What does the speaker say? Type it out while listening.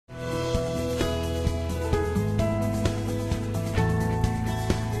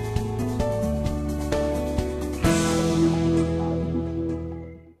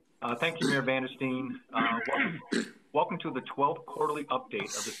Thank you, Mayor Vandersteen. Welcome to the 12th quarterly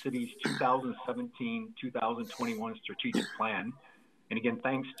update of the city's 2017-2021 strategic plan. And again,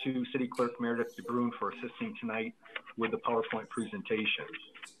 thanks to City Clerk Meredith DeBruin for assisting tonight with the PowerPoint presentation.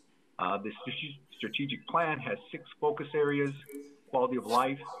 The strategic plan has 6 focus areas: quality of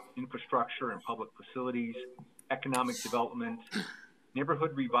life, infrastructure and public facilities, economic development,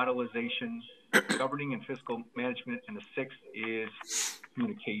 neighborhood revitalization, governing and fiscal management, and the 6th is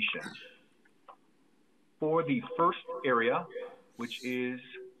communication. For the first area, which is,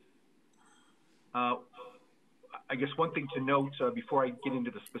 I guess one thing to note before I get into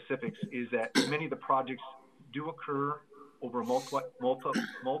the specifics is that many of the projects do occur over a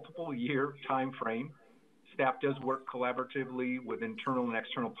multiple year time frame. Staff does work collaboratively with internal and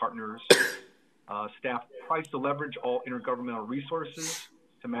external partners. Staff tries to leverage all intergovernmental resources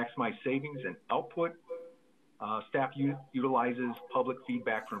to maximize savings and output. Staff utilizes public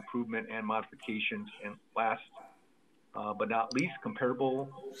feedback for improvement and modifications. And last but not least,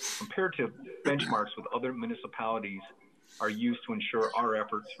 comparative benchmarks with other municipalities are used to ensure our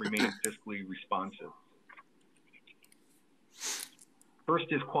efforts remain fiscally responsive. First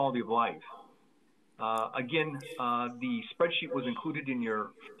is quality of life. Again, the spreadsheet was included in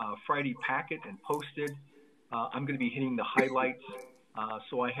your Friday packet and posted. I'm going to be hitting the highlights.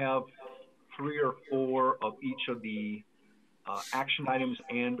 So I have 3 or 4 of each of the action items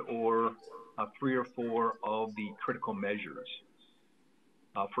and or 3 or 4 of the critical measures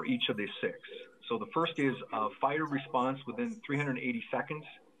for each of the 6. So the first is fire response within 380 seconds.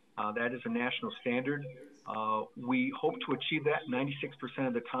 That is a national standard. We hope to achieve that 96%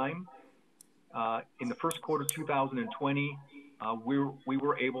 of the time. In the first quarter 2020, we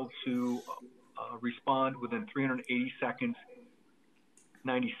were able to respond within 380 seconds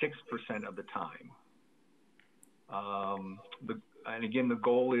 96% of the time. And again, the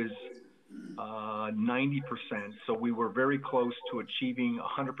goal is 90%. So we were very close to achieving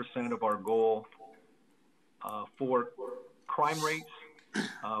 100% of our goal. For crime rates,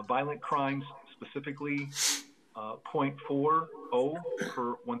 violent crimes specifically, 0.40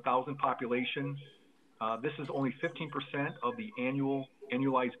 per 1,000 population. This is only 15% of the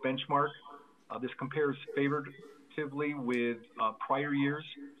annualized benchmark. This compares favorably with prior years.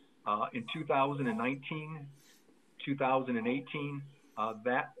 In 2019, 2018,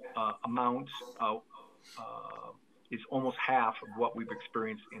 that amount is almost half of what we've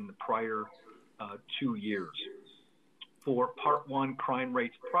experienced in the prior 2 years. For Part 1 crime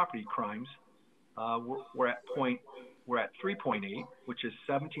rates, property crimes, we're at 3.8, which is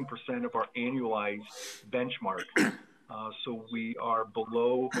 17% of our annualized benchmark. So we are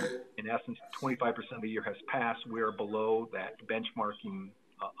below, in essence, 25% of the year has passed. We are below that benchmarking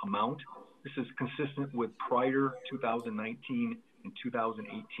amount. This is consistent with prior 2019 and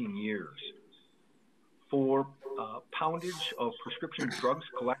 2018 years. For poundage of prescription drugs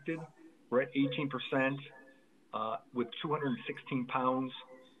collected, we're at 18% with 216 pounds.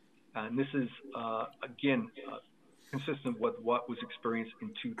 And this is, again, consistent with what was experienced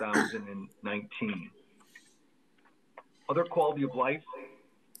in 2019. Other quality of life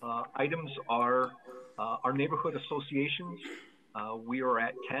items are our neighborhood associations. We are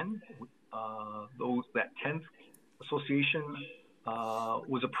at 10. That 10th association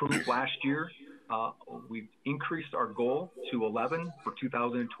was approved last year. We've increased our goal to 11 for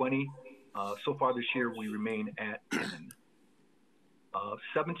 2020. So far this year, we remain at 10.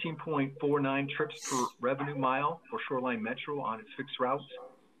 17.49 trips per revenue mile for Shoreline Metro on its fixed routes.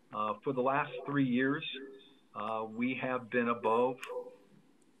 For the last 3 years, we have been above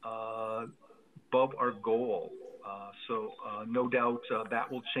our goal. So no doubt that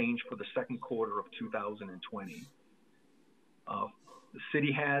will change for the second quarter of 2020. The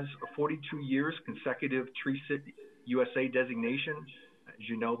city has 42 years consecutive Tree City USA designation. As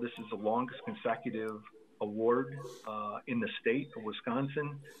you know, this is the longest consecutive award in the state of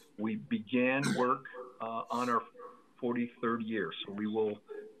Wisconsin. We began work on our 43rd year, so we will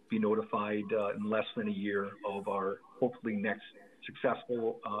be notified in less than a year of our hopefully next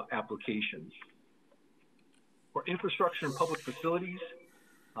successful applications. For infrastructure and public facilities,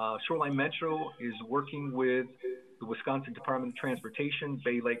 Shoreline Metro is working with the Wisconsin Department of Transportation,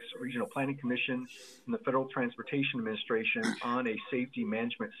 Bay Lakes Regional Planning Commission, and the Federal Transportation Administration on a safety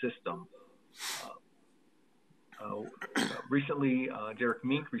management system. Recently, Derek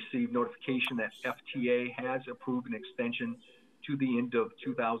Mink received notification that FTA has approved an extension to the end of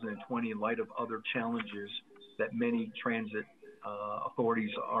 2020 in light of other challenges that many transit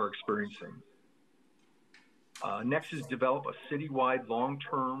authorities are experiencing. Next is develop a citywide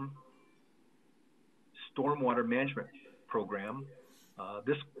long-term stormwater management program.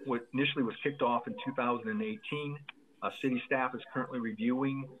 This initially was kicked off in 2018. City staff is currently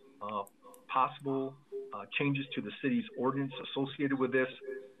reviewing possible changes to the city's ordinance associated with this,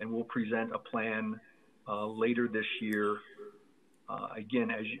 and will present a plan later this year.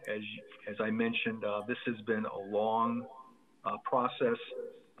 Again, as I mentioned, this has been a long process,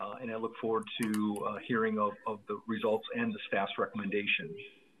 and I look forward to hearing of the results and the staff's recommendation.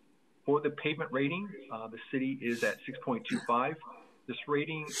 For the pavement rating, the city is at 6.25. This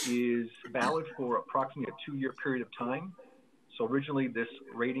rating is valid for approximately a 2-year period of time. So originally, this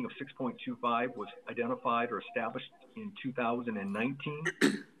rating of 6.25 was identified or established in 2019.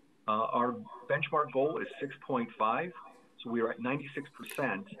 Our benchmark goal is 6.5, so we are at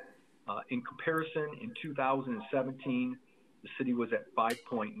 96%. In comparison, in 2017, the city was at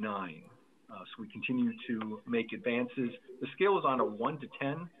 5.9. So we continue to make advances. The scale is on a 1 to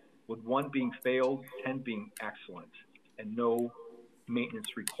 10, with 1 being failed, 10 being excellent, and no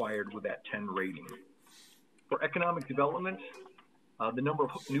maintenance required with that 10 rating. For economic development, the number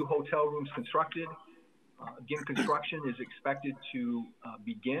of new hotel rooms constructed, again, construction is expected to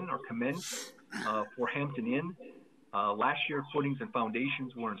begin or commence for Hampton Inn. Last year, footings and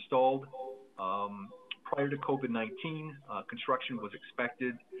foundations were installed. Prior to COVID-19, construction was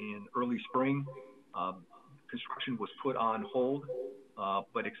expected in early spring. Construction was put on hold,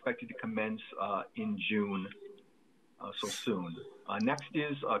 but expected to commence in June, so soon. Next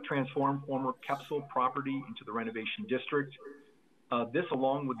is transform former Capsule property into the renovation district. This,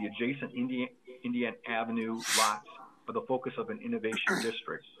 along with the adjacent Indiana Avenue lots, for the focus of an innovation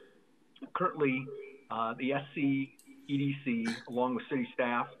district. Currently, the SCEDC, along with city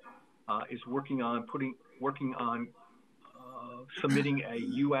staff, is working on submitting a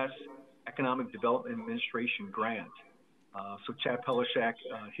U.S. Economic Development Administration grant. So Chad Pelishak,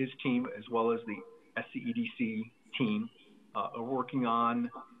 his team, as well as the SCEDC team, are working on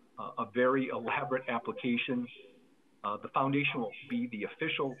a very elaborate application. The foundation will be the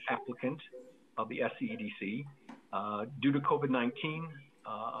official applicant of the SCEDC. Due to COVID-19,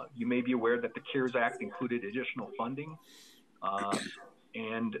 you may be aware that the CARES Act included additional funding.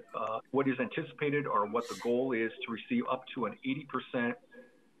 And what is anticipated, or what the goal is, to receive up to an 80%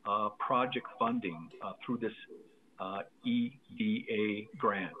 project funding through this EDA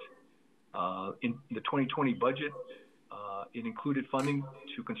grant. In the 2020 budget, it included funding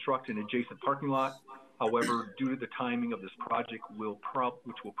to construct an adjacent parking lot. However, due to the timing of this project,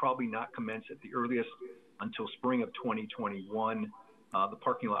 which will probably not commence at the earliest until spring of 2021, the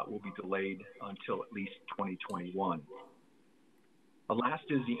parking lot will be delayed until at least 2021. The last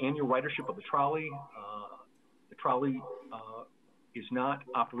is the annual ridership of the trolley. The trolley is not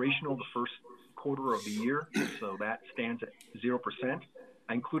operational the first quarter of the year, so that stands at 0%.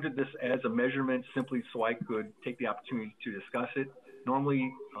 I included this as a measurement simply so I could take the opportunity to discuss it.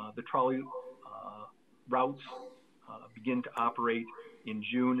 Normally, the trolley routes begin to operate in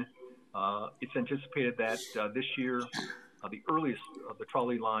June. It's anticipated that this year, the earliest of the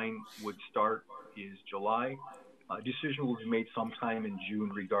trolley line would start is July. A decision will be made sometime in June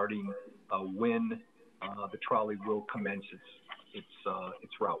regarding when the trolley will commence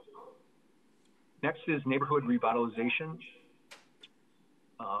its route. Next is neighborhood revitalization.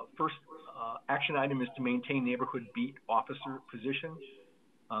 First action item is to maintain neighborhood beat officer position.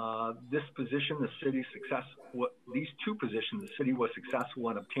 This position, these two positions, the city was successful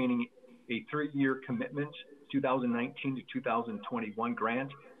in obtaining a 3-year commitment, 2019 to 2021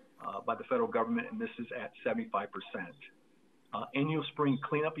 grant by the federal government, and this is at 75%. Annual spring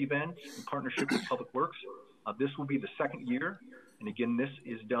cleanup event in partnership with Public Works. This will be the 2nd year, and again, this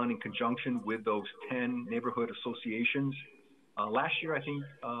is done in conjunction with those 10 neighborhood associations. Last year, I think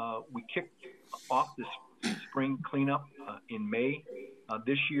we kicked off this spring cleanup in May.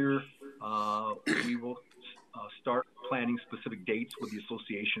 This year, we will start planning specific dates with the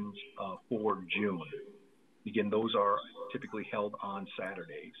associations for June. Again, those are typically held on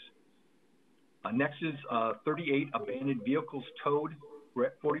Saturdays. Next is 38 abandoned vehicles towed. We're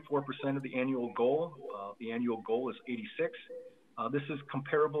at 44% of the annual goal. The annual goal is 86. This is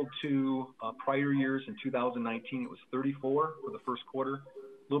comparable to prior years. In 2019, it was 34 for the first quarter.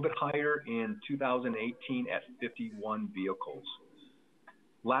 A little bit higher in 2018 at 51 vehicles.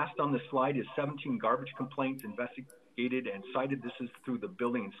 Last on this slide is 17 garbage complaints investigated and cited. This is through the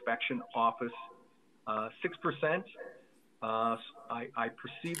building inspection office. 6%. I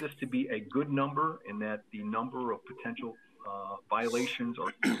perceive this to be a good number in that the number of potential violations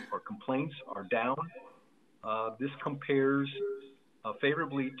or complaints are down. This compares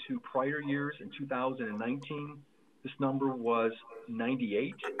favorably to prior years. In 2019, this number was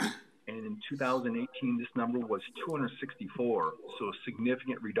 98. and in 2018, this number was 264, so a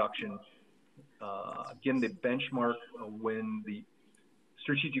significant reduction. Again, the benchmark when the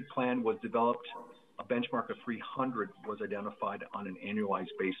strategic plan was developed, a benchmark of 300 was identified on an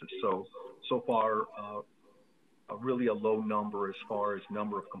annualized basis. So far, really a low number as far as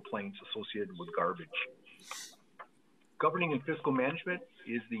number of complaints associated with garbage. Governing and fiscal management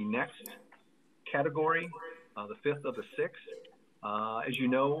is the next category, the fifth of the six. As you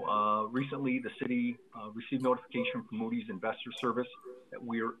know, recently the city received notification from Moody's Investor Service that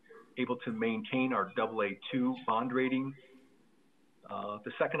we're able to maintain our AA2 bond rating.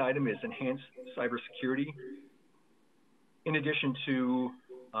 The second item is enhanced cybersecurity. In addition to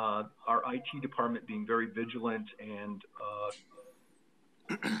our IT department being very vigilant and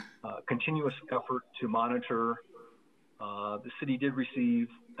continuous effort to monitor, the city did receive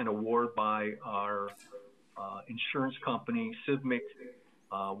an award by our insurance company, CIVMIC,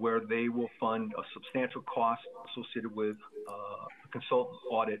 where they will fund a substantial cost associated with a consultant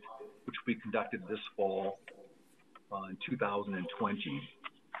audit, which will be conducted this fall in 2020.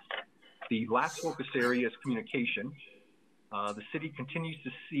 The last focus area is communication. The city continues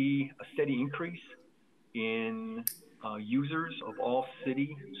to see a steady increase in users of all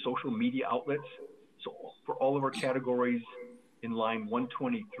city social media outlets. So for all of our categories in line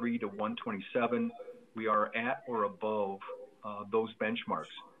 123 to 127, we are at or above those benchmarks.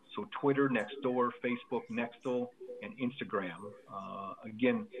 So Twitter, Nextdoor, Facebook, Nextel, and Instagram.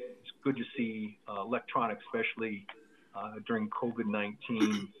 Again, it's good to see electronic, especially during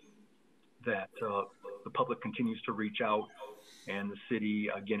COVID-19, that the public continues to reach out, and the city,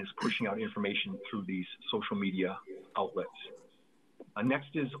 again, is pushing out information through these social media outlets.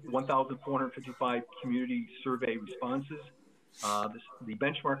 Next is 1,455 community survey responses. The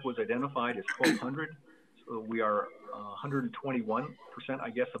benchmark was identified as 1,200. So we are 121%, I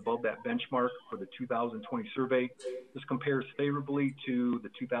guess, above that benchmark for the 2020 survey. This compares favorably to the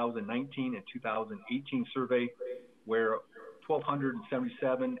 2019 and 2018 survey, where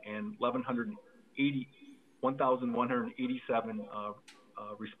 1,277 and 1,187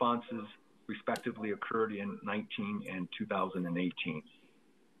 responses respectively occurred in 19 and 2018.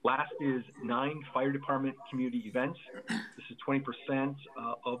 Last is 9 fire department community events. This is 20%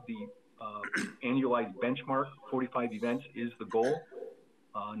 of the annualized benchmark. 45 events is the goal.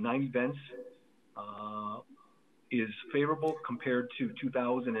 9 events is favorable compared to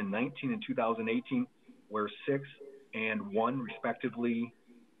 2019 and 2018, where 6 and 1 respectively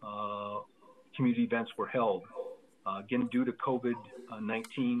community events were held. Again, due to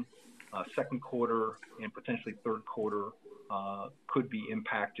COVID-19, second quarter and potentially third quarter could be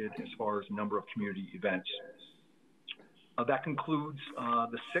impacted as far as number of community events. That concludes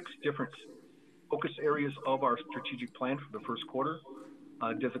the 6 different focus areas of our strategic plan for the first quarter.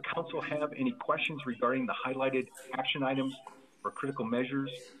 Does the council have any questions regarding the highlighted action items or critical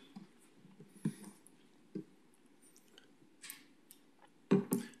measures?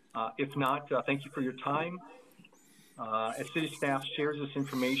 If not, thank you for your time. As city staff shares this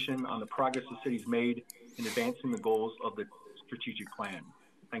information on the progress the city's made in advancing the goals of the strategic plan.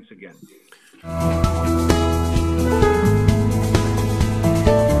 Thanks again.